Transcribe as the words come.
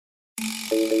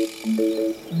Now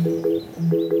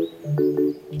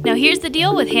here's the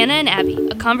deal with Hannah and Abby,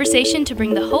 a conversation to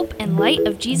bring the hope and light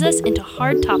of Jesus into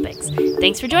hard topics.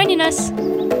 Thanks for joining us.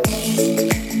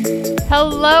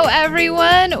 Hello,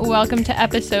 everyone. Welcome to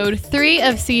episode 3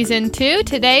 of season 2.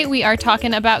 Today we are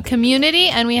talking about community,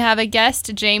 and we have a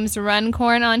guest, James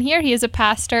Runcorn, on here. He is a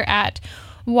pastor at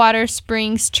Water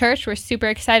Springs Church. We're super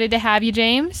excited to have you,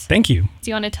 James. Thank you.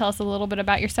 Do you want to tell us a little bit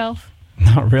about yourself?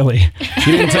 Not really.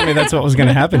 You didn't tell me that's what was going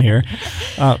to happen here.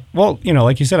 Well,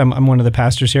 like you said, I'm one of the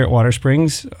pastors here at Water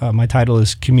Springs. My title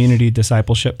is Community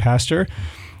Discipleship Pastor.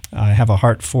 I have a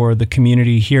heart for the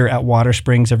community here at Water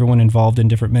Springs, everyone involved in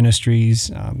different ministries,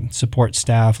 support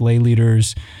staff, lay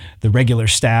leaders, the regular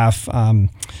staff,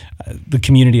 the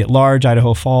community at large,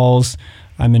 Idaho Falls.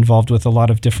 I'm involved with a lot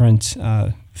of different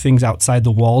things outside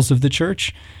the walls of the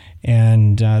church,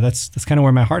 and that's kind of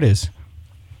where my heart is.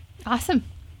 Awesome.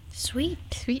 Sweet.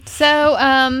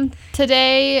 So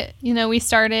today, we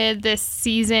started this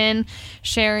season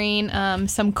sharing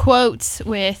some quotes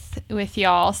with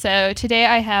y'all. So today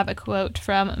I have a quote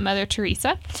from Mother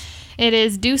Teresa. It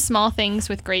is, "Do small things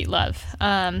with great love."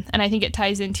 And I think it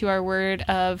ties into our word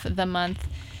of the month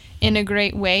in a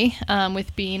great way,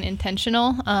 with being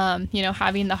intentional,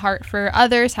 having the heart for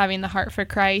others, having the heart for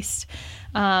Christ,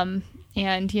 and,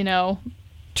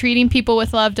 treating people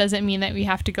with love doesn't mean that we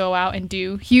have to go out and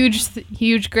do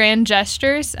huge grand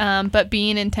gestures, but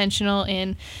being intentional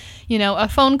in, a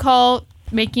phone call,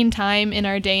 making time in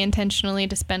our day intentionally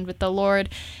to spend with the Lord,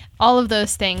 all of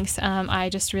those things. I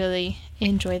just really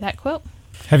enjoy that quote.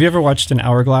 Have you ever watched an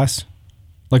hourglass?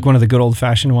 Like one of the good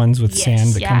old-fashioned ones with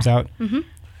sand that comes out? Mm-hmm.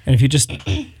 And if you just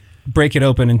break it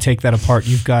open and take that apart,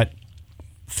 you've got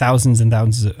thousands and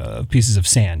thousands of pieces of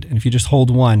sand. And if you just hold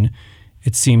one,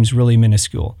 it seems really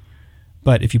minuscule.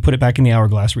 But if you put it back in the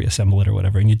hourglass, reassemble it or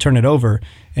whatever, and you turn it over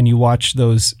and you watch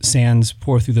those sands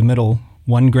pour through the middle,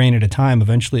 one grain at a time,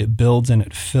 eventually it builds and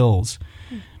it fills.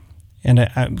 And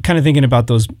I'm kind of thinking about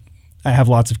those. I have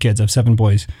lots of kids. I have 7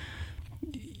 boys.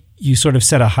 You sort of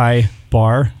set a high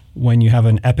bar when you have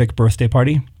an epic birthday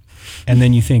party. And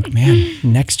then you think, man,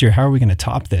 next year, how are we going to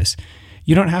top this?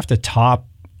 You don't have to top,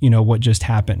 what just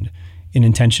happened in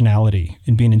intentionality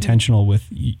and being intentional with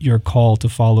your call to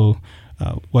follow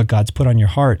what God's put on your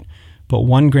heart. But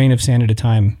one grain of sand at a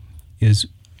time is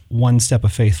one step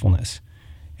of faithfulness.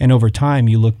 And over time,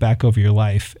 you look back over your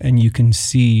life and you can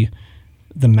see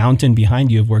the mountain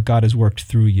behind you of where God has worked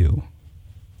through you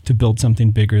to build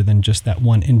something bigger than just that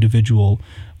one individual,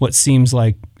 what seems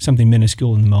like something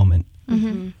minuscule in the moment.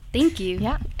 Mm-hmm. Thank you.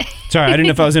 Yeah. Sorry, I didn't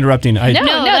know if I was interrupting. No,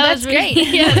 that's great.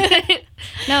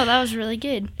 No, that was really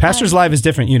good. Pastor's life is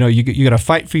different. You got to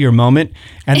fight for your moment,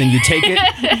 and then you take it,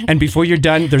 and before you're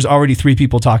done, there's already 3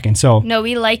 people talking. So no,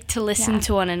 we like to listen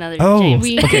to one another. Oh,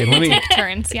 James. okay. Let me take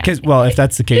turns. Yeah. Well, if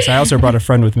that's the case, I also brought a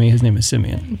friend with me. His name is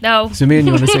Simeon. No, Simeon,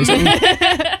 you want to say something?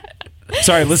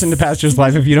 Sorry, listen to Pastor's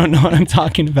life if you don't know what I'm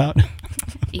talking about.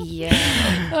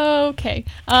 Yeah. Okay.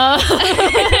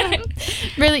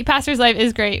 Really, Pastor's Life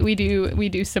is great. We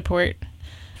do support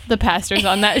the pastors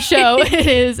on that show. It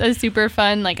is a super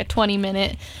fun, like a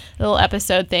 20-minute little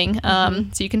episode thing.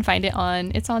 So you can find it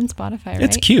it's on Spotify, right?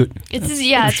 It's cute.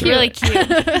 It's really cute.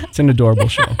 It's an adorable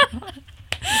show. Okay.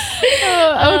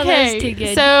 That's too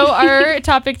good. So our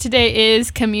topic today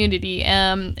is community,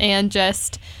 and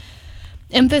just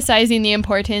emphasizing the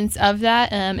importance of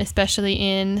that, especially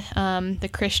in the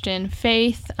Christian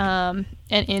faith, and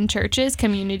in churches.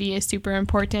 Community is super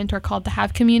important. We're called to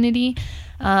have community.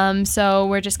 So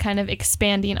we're just kind of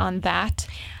expanding on that.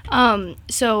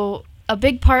 So a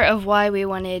big part of why we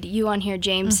wanted you on here,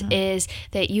 James, is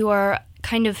that you are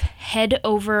kind of head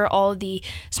over all the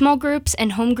small groups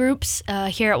and home groups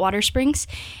here at Water Springs.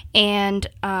 And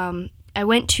I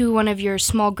went to one of your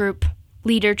small group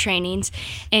leader trainings,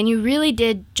 and you really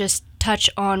did just touch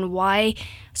on why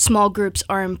small groups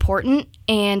are important,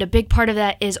 and a big part of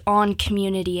that is on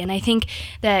community. And I think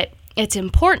that it's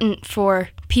important for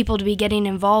people to be getting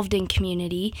involved in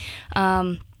community.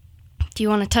 Do you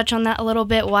want to touch on that a little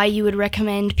bit, why you would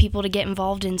recommend people to get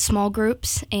involved in small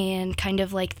groups and kind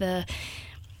of like the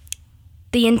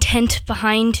intent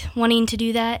behind wanting to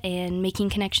do that and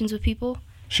making connections with people?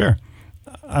 Sure.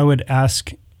 I would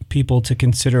ask people to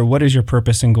consider, what is your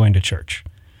purpose in going to church?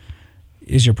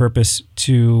 Is your purpose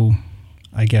to,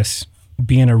 I guess,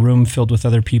 be in a room filled with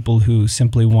other people who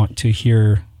simply want to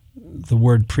hear the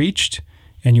word preached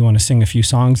and you want to sing a few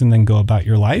songs and then go about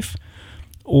your life?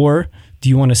 Or do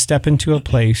you want to step into a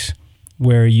place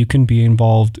where you can be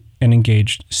involved and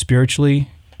engaged spiritually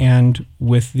and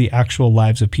with the actual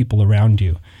lives of people around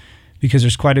you? Because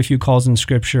there's quite a few calls in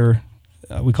Scripture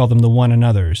we call them the one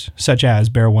another's, such as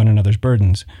bear one another's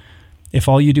burdens. If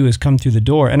all you do is come through the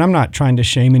door, and I'm not trying to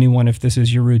shame anyone if this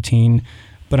is your routine,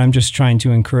 but I'm just trying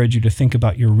to encourage you to think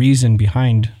about your reason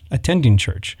behind attending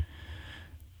church.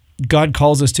 God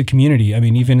calls us to community. I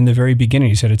mean, even in the very beginning,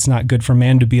 he said it's not good for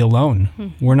man to be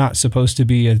alone. We're not supposed to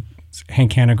be,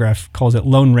 Hank Hanegraaff calls it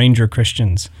Lone Ranger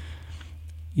Christians.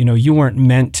 You know, you weren't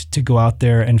meant to go out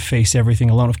there and face everything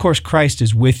alone. Of course, Christ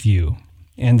is with you,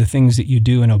 and the things that you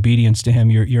do in obedience to him,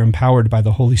 you're empowered by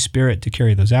the Holy Spirit to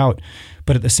carry those out.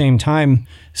 But at the same time,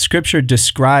 Scripture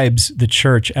describes the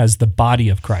church as the body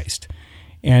of Christ.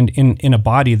 And in a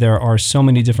body, there are so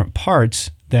many different parts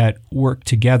that work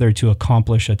together to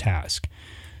accomplish a task.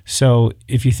 So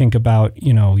if you think about,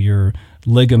 you know, your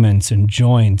ligaments and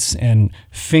joints and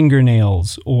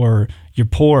fingernails or your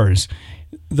pores,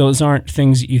 those aren't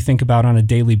things that you think about on a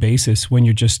daily basis when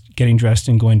you're just getting dressed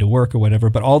and going to work or whatever,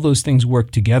 but all those things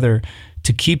work together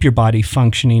to keep your body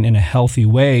functioning in a healthy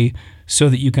way so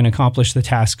that you can accomplish the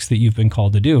tasks that you've been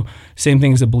called to do. Same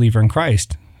thing as a believer in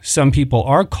Christ. Some people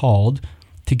are called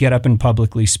to get up and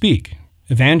publicly speak,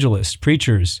 evangelists,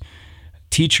 preachers,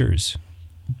 teachers,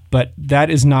 but that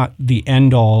is not the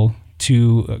end all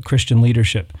to Christian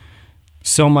leadership.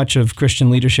 So much of Christian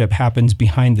leadership happens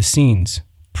behind the scenes.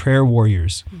 Prayer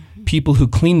warriors, people who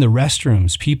clean the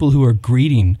restrooms, people who are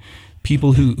greeting,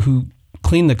 people who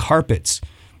clean the carpets.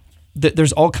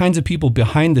 There's all kinds of people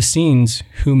behind the scenes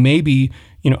who maybe,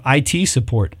 you know, IT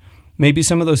support. Maybe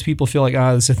some of those people feel like,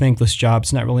 this is a thankless job,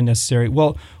 it's not really necessary.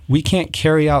 Well, we can't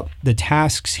carry out the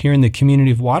tasks here in the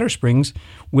community of Water Springs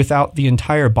without the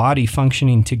entire body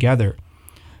functioning together.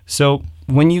 So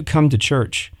when you come to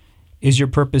church, is your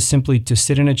purpose simply to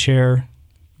sit in a chair,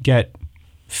 get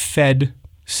fed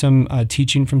some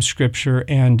teaching from Scripture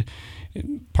and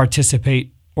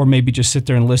participate, or maybe just sit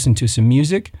there and listen to some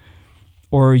music?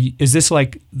 Or is this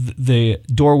like the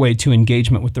doorway to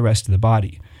engagement with the rest of the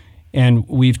body? And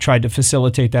we've tried to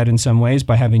facilitate that in some ways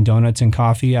by having donuts and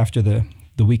coffee after the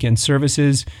weekend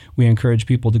services. We encourage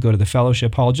people to go to the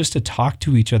fellowship hall just to talk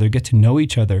to each other, get to know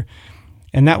each other.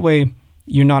 And that way,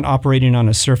 you're not operating on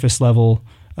a surface level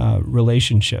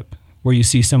relationship where you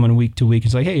see someone week to week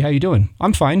and say, hey, how you doing?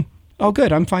 I'm fine. Oh,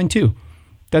 good, I'm fine too.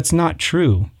 That's not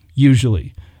true,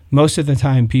 usually. Most of the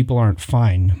time, people aren't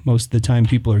fine. Most of the time,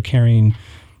 people are carrying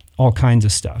all kinds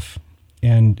of stuff.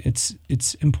 And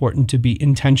it's important to be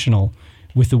intentional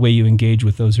with the way you engage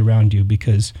with those around you,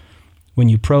 because when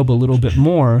you probe a little bit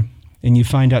more and you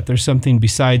find out there's something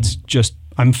besides just,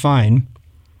 I'm fine,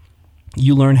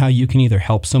 you learn how you can either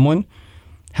help someone,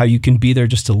 how you can be there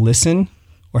just to listen,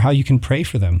 or how you can pray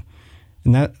for them.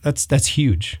 And that's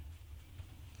huge.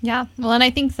 Yeah. Well, and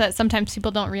I think that sometimes people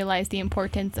don't realize the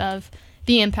importance of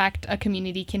the impact a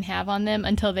community can have on them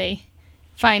until they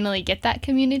finally get that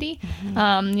community.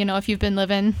 You know, if you've been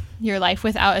living your life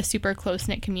without a super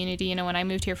close-knit community, you know, when I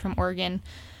moved here from Oregon,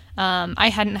 I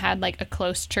hadn't had like a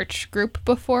close church group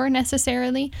before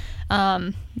necessarily.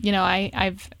 You know,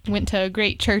 I've went to a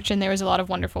great church and there was a lot of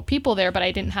wonderful people there, but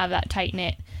I didn't have that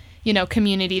tight-knit, you know,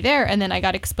 community there. And then I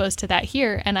got exposed to that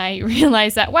here, and I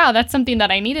realized that, wow, that's something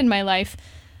that I need in my life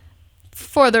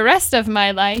for the rest of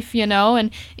my life, you know.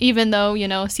 And even though, you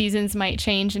know, seasons might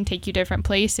change and take you different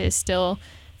places, still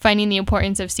finding the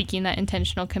importance of seeking that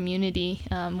intentional community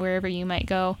wherever you might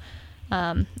go,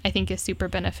 I think is super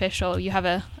beneficial. You have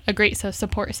a great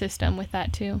support system with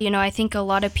that too. You know, I think a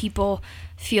lot of people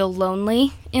feel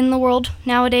lonely in the world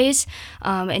nowadays.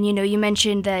 And, you know, you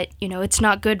mentioned that, you know, it's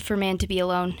not good for man to be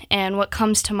alone. And what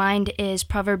comes to mind is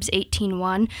Proverbs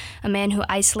 18:1. A man who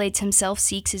isolates himself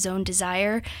seeks his own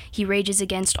desire. He rages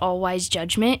against all wise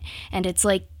judgment. And it's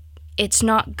like, it's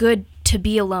not good to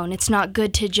be alone. It's not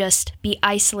good to just be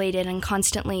isolated and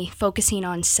constantly focusing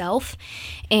on self.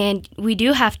 And we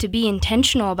do have to be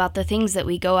intentional about the things that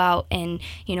we go out and,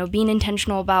 you know, being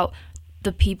intentional about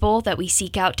the people that we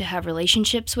seek out to have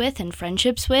relationships with and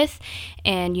friendships with.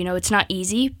 And, you know, it's not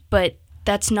easy, but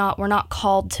we're not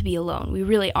called to be alone. We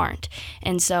really aren't.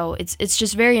 And so it's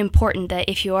just very important that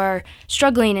if you are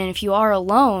struggling and if you are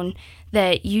alone,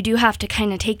 that you do have to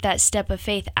kind of take that step of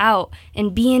faith out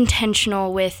and be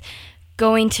intentional with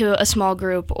going to a small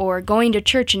group or going to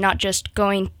church, and not just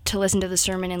going to listen to the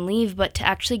sermon and leave, but to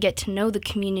actually get to know the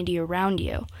community around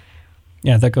you.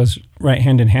 Yeah, that goes right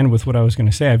hand in hand with what I was going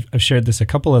to say. I've shared this a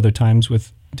couple other times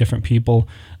with different people.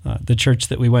 The church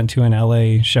that we went to in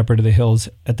LA, Shepherd of the Hills,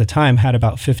 at the time had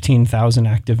about 15,000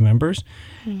 active members.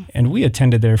 And we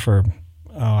attended there for,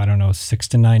 6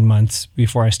 to 9 months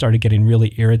before I started getting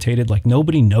really irritated. Like,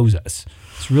 nobody knows us.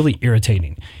 It's really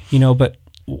irritating, you know, but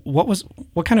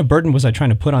what kind of burden was I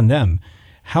trying to put on them?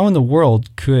 How in the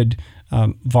world could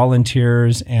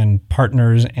volunteers and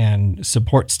partners and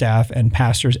support staff and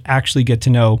pastors actually get to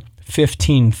know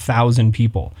 15,000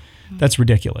 people. That's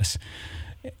ridiculous.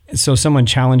 So someone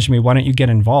challenged me, why don't you get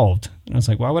involved? And I was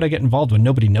like, why would I get involved when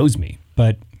nobody knows me?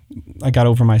 But I got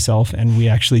over myself, and we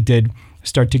actually did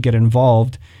start to get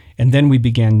involved. And then we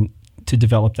began to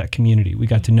develop that community. We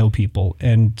got to know people,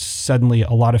 and suddenly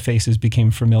a lot of faces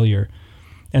became familiar.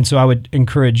 And so I would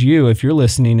encourage you, if you're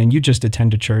listening and you just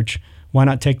attend a church, why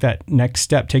not take that next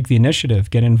step, take the initiative,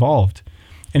 get involved?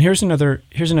 And here's another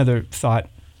thought.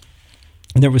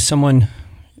 There was someone,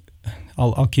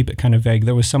 I'll keep it kind of vague.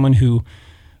 There was someone who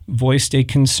voiced a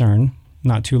concern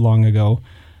not too long ago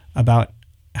about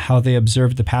how they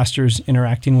observed the pastors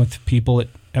interacting with people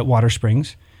at Water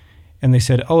Springs. And they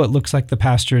said, oh, it looks like the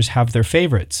pastors have their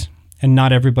favorites, and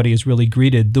not everybody is really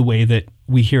greeted the way that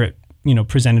we hear it,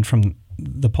 presented from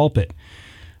the pulpit.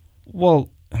 Well,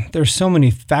 there's so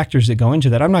many factors that go into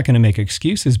that. I'm not going to make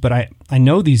excuses, but I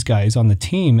know these guys on the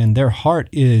team, and their heart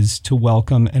is to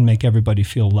welcome and make everybody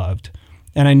feel loved.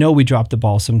 And I know we drop the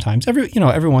ball sometimes. Every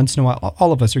once in a while,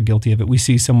 all of us are guilty of it. We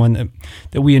see someone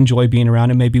that we enjoy being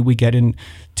around, and maybe we get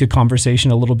into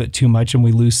conversation a little bit too much, and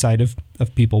we lose sight of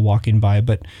people walking by.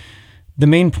 But the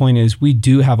main point is we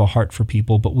do have a heart for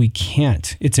people, but we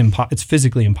can't. It's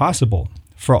physically impossible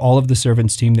for all of the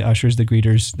servants team, the ushers, the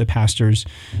greeters, the pastors,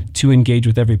 to engage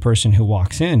with every person who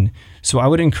walks in. So I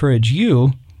would encourage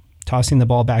you, tossing the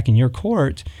ball back in your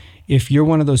court, if you're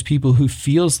one of those people who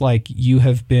feels like you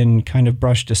have been kind of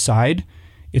brushed aside,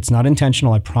 it's not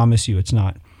intentional, I promise you it's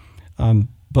not.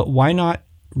 But why not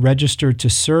register to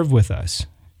serve with us?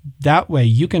 That way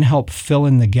you can help fill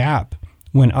in the gap.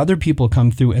 When other people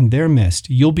come through and they're missed,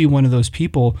 you'll be one of those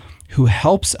people who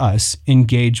helps us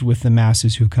engage with the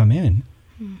masses who come in.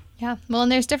 Yeah, well,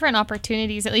 and there's different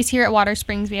opportunities. At least here at Water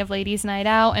Springs, we have Ladies' Night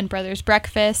Out and Brothers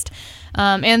Breakfast,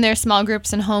 and there's small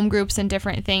groups and home groups and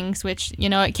different things, which,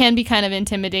 it can be kind of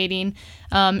intimidating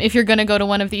if you're going to go to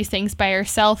one of these things by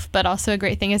yourself. But also a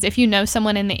great thing is if you know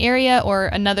someone in the area or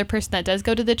another person that does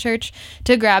go to the church,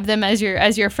 to grab them as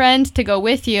your friend to go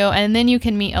with you, and then you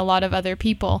can meet a lot of other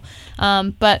people.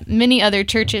 But many other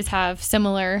churches have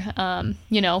similar,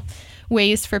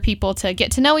 ways for people to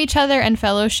get to know each other and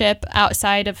fellowship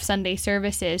outside of Sunday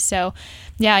services. So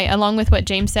yeah, along with what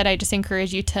James said, I just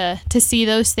encourage you to see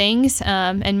those things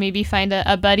and maybe find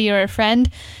a buddy or a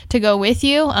friend to go with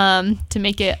you to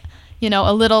make it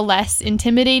a little less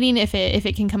intimidating if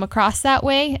it can come across that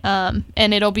way.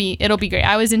 And it'll be great.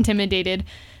 I was intimidated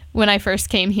when I first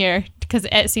came here because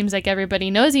it seems like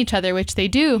everybody knows each other, which they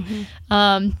do,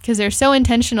 because they're so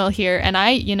intentional here. And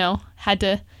I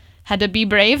had to be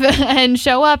brave and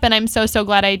show up, and I'm so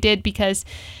glad I did, because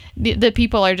the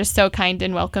people are just so kind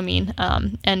and welcoming,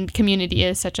 and community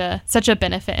is such a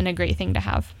benefit and a great thing to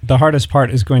have. The hardest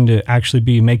part is going to actually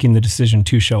be making the decision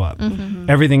to show up. Mm-hmm.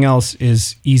 Everything else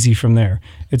is easy from there.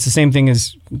 It's the same thing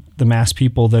as the mass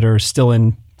people that are still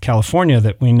in California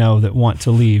that we know that want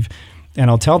to leave. And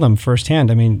I'll tell them firsthand,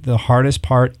 the hardest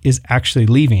part is actually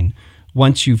leaving.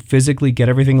 Once you physically get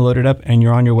everything loaded up and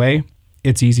you're on your way,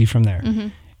 it's easy from there. Mm-hmm.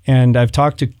 And I've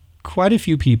talked to quite a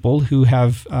few people who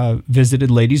have visited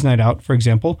Ladies' Night Out, for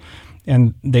example,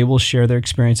 and they will share their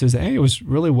experiences. Hey, it was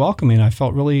really welcoming. I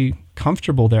felt really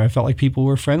comfortable there. I felt like people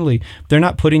were friendly. They're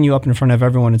not putting you up in front of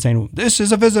everyone and saying, this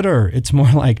is a visitor. It's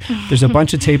more like there's a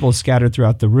bunch of tables scattered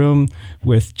throughout the room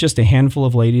with just a handful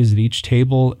of ladies at each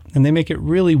table, and they make it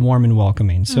really warm and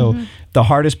welcoming. So the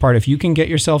hardest part, if you can get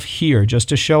yourself here just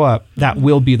to show up, that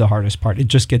will be the hardest part. It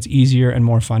just gets easier and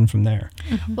more fun from there.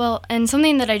 Well, and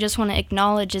something that I just want to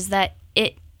acknowledge is that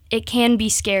it can be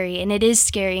scary, and it is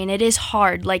scary, and it is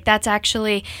hard. Like, that's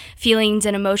actually feelings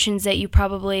and emotions that you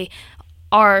probably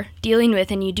are dealing with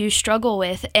and you do struggle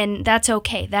with, and that's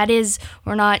okay.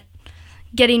 We're not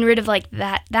getting rid of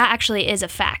that. That actually is a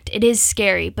fact. It is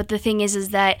scary, but the thing is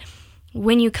that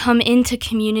when you come into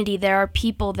community, there are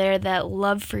people there that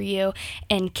love for you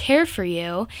and care for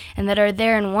you and that are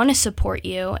there and want to support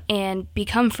you and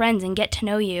become friends and get to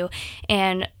know you.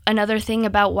 And another thing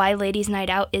about why Ladies' Night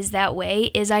Out is that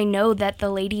way is I know that the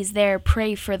ladies there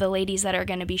pray for the ladies that are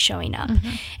going to be showing up.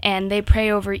 And they pray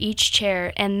over each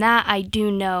chair, and that I do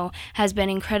know has been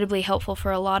incredibly helpful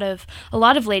for a lot of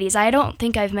ladies. I don't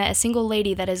think I've met a single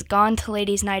lady that has gone to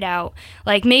Ladies' Night Out,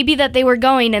 like maybe that they were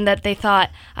going and that they thought,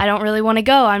 I don't really want to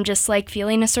go, I'm just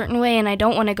feeling a certain way and I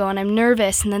don't want to go and I'm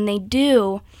nervous, and then they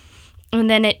do, and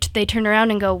then they turn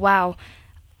around and go, wow,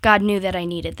 God knew that I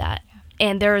needed that.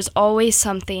 And there is always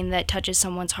something that touches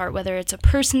someone's heart, whether it's a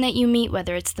person that you meet,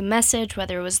 whether it's the message,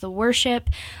 whether it was the worship.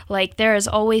 There is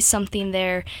always something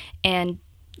there, and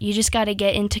you just got to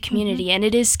get into community. And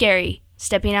it is scary.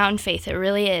 stepping out in faith. It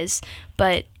really is.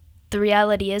 But the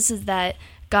reality is that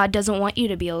God doesn't want you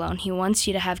to be alone. He wants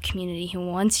you to have community. He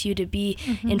wants you to be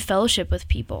in fellowship with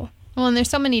people. Well, and there's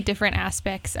so many different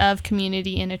aspects of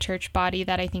community in a church body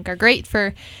that I think are great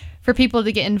for people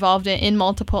to get involved in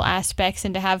multiple aspects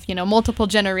and to have, multiple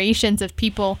generations of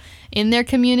people in their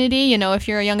community. If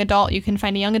you're a young adult, you can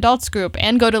find a young adults group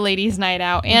and go to ladies' night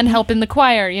out and help in the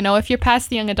choir. If you're past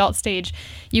the young adult stage,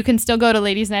 you can still go to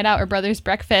ladies' night out or brothers'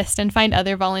 breakfast and find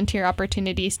other volunteer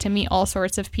opportunities to meet all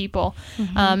sorts of people.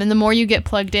 And the more you get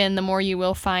plugged in, the more you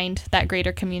will find that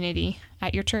greater community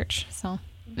at your church. So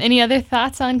any other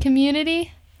thoughts on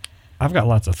community? I've got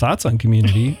lots of thoughts on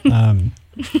community.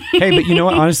 Hey, but you know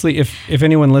what? Honestly, if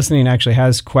anyone listening actually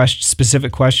has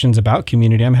specific questions about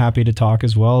community, I'm happy to talk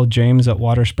as well.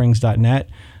 James@watersprings.net.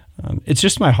 It's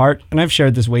just my heart, and I've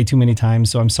shared this way too many times,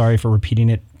 so I'm sorry for repeating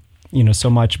it, so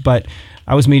much. But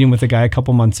I was meeting with a guy a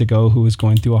couple months ago who was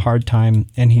going through a hard time,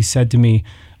 and he said to me,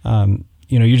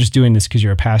 you're just doing this because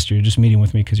you're a pastor. You're just meeting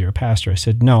with me because you're a pastor. I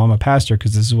said, no, I'm a pastor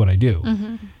because this is what I do.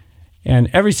 And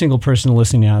every single person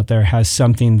listening out there has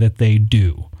something that they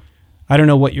do. I don't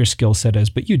know what your skill set is,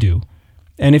 but you do.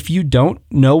 And if you don't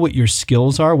know what your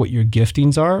skills are, what your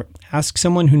giftings are, ask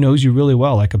someone who knows you really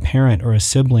well, like a parent or a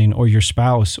sibling or your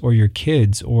spouse or your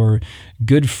kids or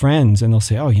good friends. And they'll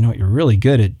say, oh, you're really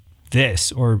good at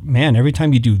this. Or, man, every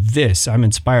time you do this, I'm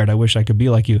inspired. I wish I could be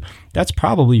like you. That's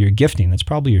probably your gifting. That's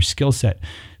probably your skill set.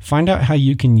 Find out how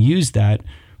you can use that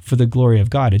for the glory of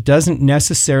God. It doesn't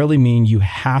necessarily mean you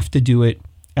have to do it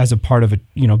as a part of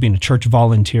being a church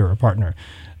volunteer or partner.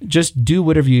 Just do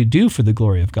whatever you do for the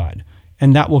glory of God,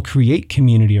 and that will create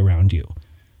community around you.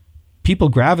 People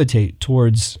gravitate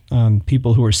towards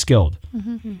people who are skilled,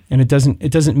 and it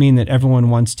doesn't mean that everyone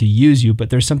wants to use you, but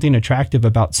there's something attractive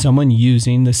about someone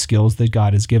using the skills that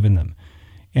God has given them.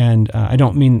 And I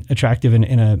don't mean attractive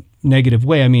in a negative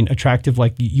way. I mean attractive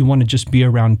like you want to just be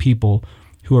around people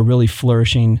who are really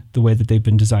flourishing the way that they've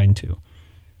been designed to.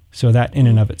 So that in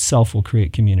and of itself will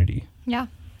create community. Yeah,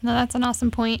 no, that's an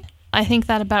awesome point. I think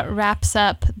that about wraps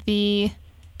up the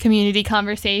community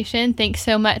conversation. Thanks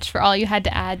so much for all you had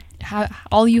to add.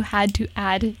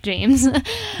 James.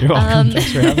 You're welcome.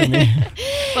 Thanks for having me.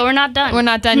 But we're not done. We're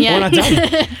not done yet. We're not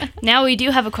done. Now we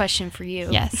do have a question for you.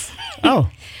 Yes. Oh.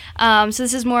 So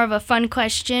this is more of a fun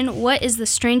question. What is the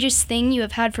strangest thing you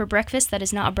have had for breakfast that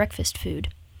is not a breakfast food?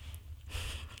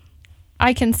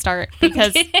 I can start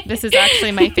because this is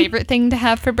actually my favorite thing to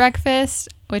have for breakfast,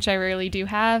 which I rarely do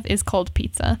have, is cold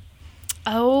pizza.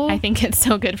 Oh. I think it's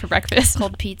so good for breakfast.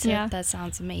 Cold pizza? Yeah. That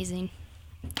sounds amazing.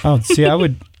 Oh, see, I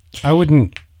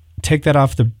wouldn't take that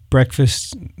off the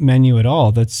breakfast menu at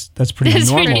all. That's pretty That's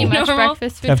normal. pretty Much normal.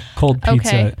 breakfast food. Have cold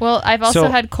pizza. Okay. Well, I've also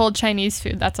had cold Chinese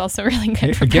food. That's also really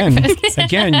good for breakfast.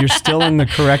 Again, you're still in the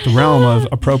correct realm of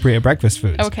appropriate breakfast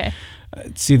foods. Okay.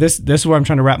 See, this is where I'm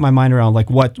trying to wrap my mind around. Like,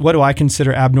 what do I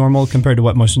consider abnormal compared to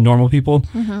what most normal people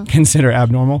consider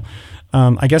abnormal?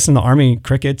 I guess in the Army,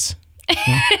 crickets.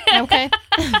 Okay.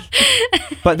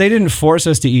 But they didn't force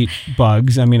us to eat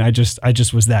bugs. I mean, I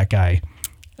just was that guy.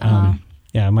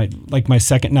 Yeah, my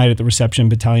second night at the reception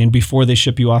battalion, before they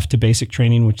ship you off to basic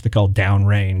training, which they call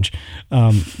downrange,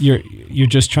 you're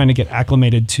just trying to get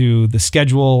acclimated to the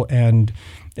schedule and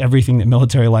everything that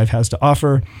military life has to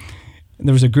offer.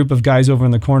 There was a group of guys over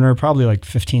in the corner, probably like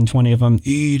 15, 20 of them.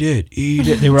 Eat it, eat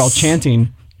it. They were all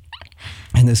chanting.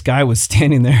 And this guy was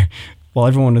standing there while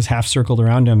everyone was half circled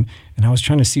around him. And I was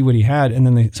trying to see what he had. And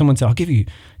then someone said, I'll give you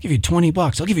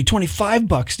 $20. I'll give you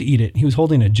 $25 to eat it. And he was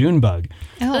holding a June bug.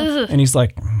 Oh. And he's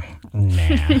like, nah.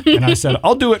 And I said,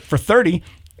 I'll do it for 30.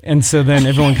 And so then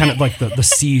everyone kind of like the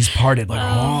seas parted, like,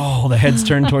 oh, the heads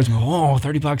turned towards me. Oh,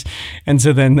 $30. And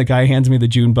so then the guy hands me the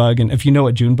June bug. And if you know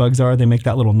what June bugs are, they make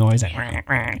that little noise, like,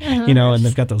 and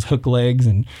they've got those hook legs.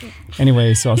 And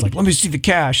anyway, so I was like, let me see the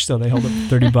cash. So they held up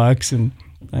 $30. And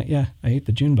I ate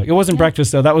the June bug. It wasn't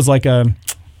breakfast, though. That was like a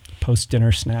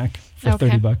post-dinner snack for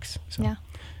 $30. So. Yeah.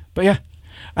 But yeah,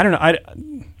 I don't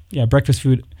know. Breakfast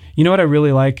food. You know what I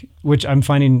really like, which I'm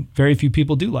finding very few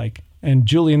people do like? And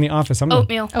Julie in the office, I'm going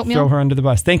to throw her under the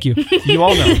bus. Thank you. You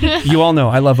all know. You all know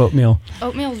I love oatmeal.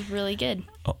 Oatmeal's really good.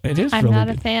 Oh, it is I'm really not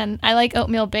good. a fan. I like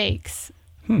oatmeal bakes,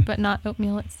 but not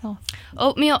oatmeal itself.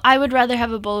 Oatmeal, I would rather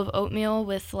have a bowl of oatmeal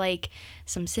with like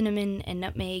some cinnamon and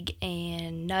nutmeg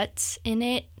and nuts in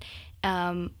it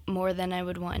more than I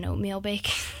would want an oatmeal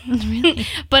bake. Really?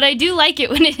 But I do like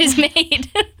it when it is made.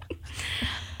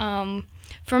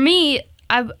 For me,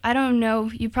 I don't know.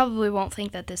 You probably won't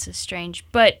think that this is strange,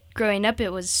 but growing up it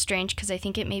was strange because I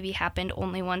think it maybe happened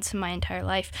only once in my entire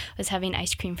life, was having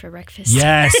ice cream for breakfast.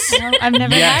 Yes. No, I've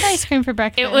never had ice cream for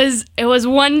breakfast. It was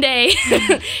one day,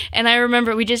 and I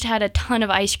remember we just had a ton of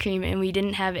ice cream, and we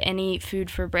didn't have any food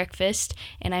for breakfast.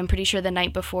 And I'm pretty sure the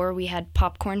night before we had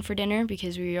popcorn for dinner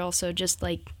because we were also just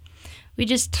like, we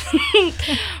just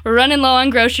were running low on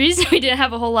groceries. We didn't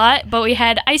have a whole lot, but we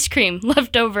had ice cream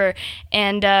left over,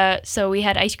 and so we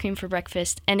had ice cream for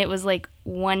breakfast. And it was like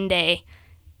one day,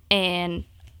 and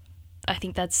I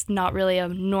think that's not really a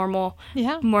normal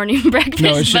morning breakfast.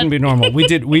 No, it shouldn't be normal.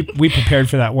 We prepared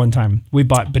for that one time. We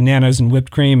bought bananas and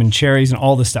whipped cream and cherries and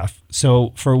all the stuff.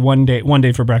 So for one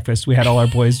day for breakfast, we had all our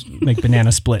boys make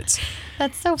banana splits.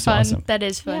 That's so fun. Awesome. That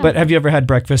is fun. But have you ever had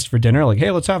breakfast for dinner? Like,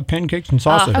 hey, let's have pancakes and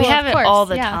sausage. We have of it course, all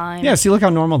the yeah. time. Yeah, see, look how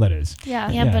normal that is.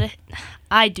 Yeah. But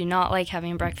I do not like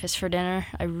having breakfast for dinner.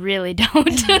 I really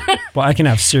don't. Well, I can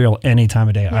have cereal any time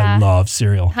of day. Yeah. I love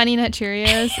cereal. Honey Nut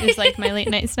Cheerios is like my late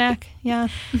night snack. Yeah.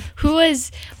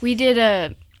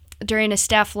 During a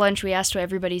staff lunch, we asked what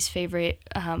everybody's favorite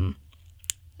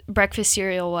breakfast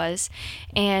cereal was,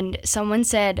 and someone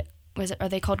said, are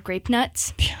they called grape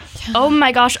nuts? Yeah. Oh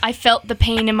my gosh, I felt the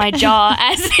pain in my jaw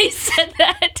as they said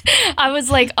that. I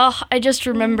was like, I just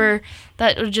remember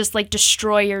that would just like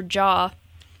destroy your jaw.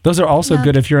 Those are also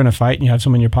good if you're in a fight and you have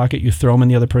some in your pocket, you throw them in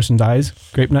the other person's eyes.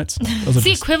 Grape nuts. Those It's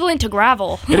the equivalent to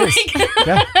gravel. It is.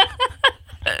 Yeah.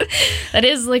 That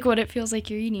is like what it feels like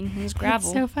you're eating is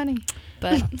gravel. That's so funny.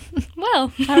 But,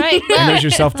 well. All right. And there's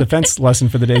your self-defense lesson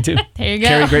for the day, too. There you go.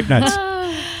 Carry grape nuts.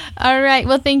 All right.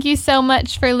 Well, thank you so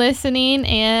much for listening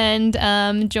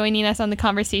and joining us on the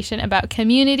conversation about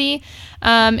community.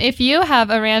 If you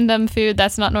have a random food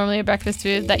that's not normally a breakfast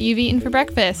food that you've eaten for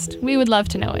breakfast, we would love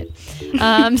to know it.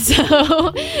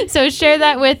 So share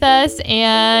that with us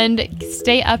and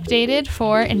stay updated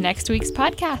for next week's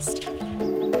podcast.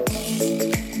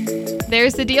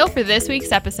 There's the deal for this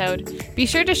week's episode. Be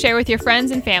sure to share with your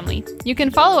friends and family. You can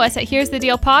follow us at Here's the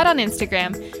Deal Pod on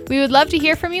Instagram. We would love to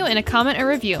hear from you in a comment or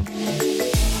review.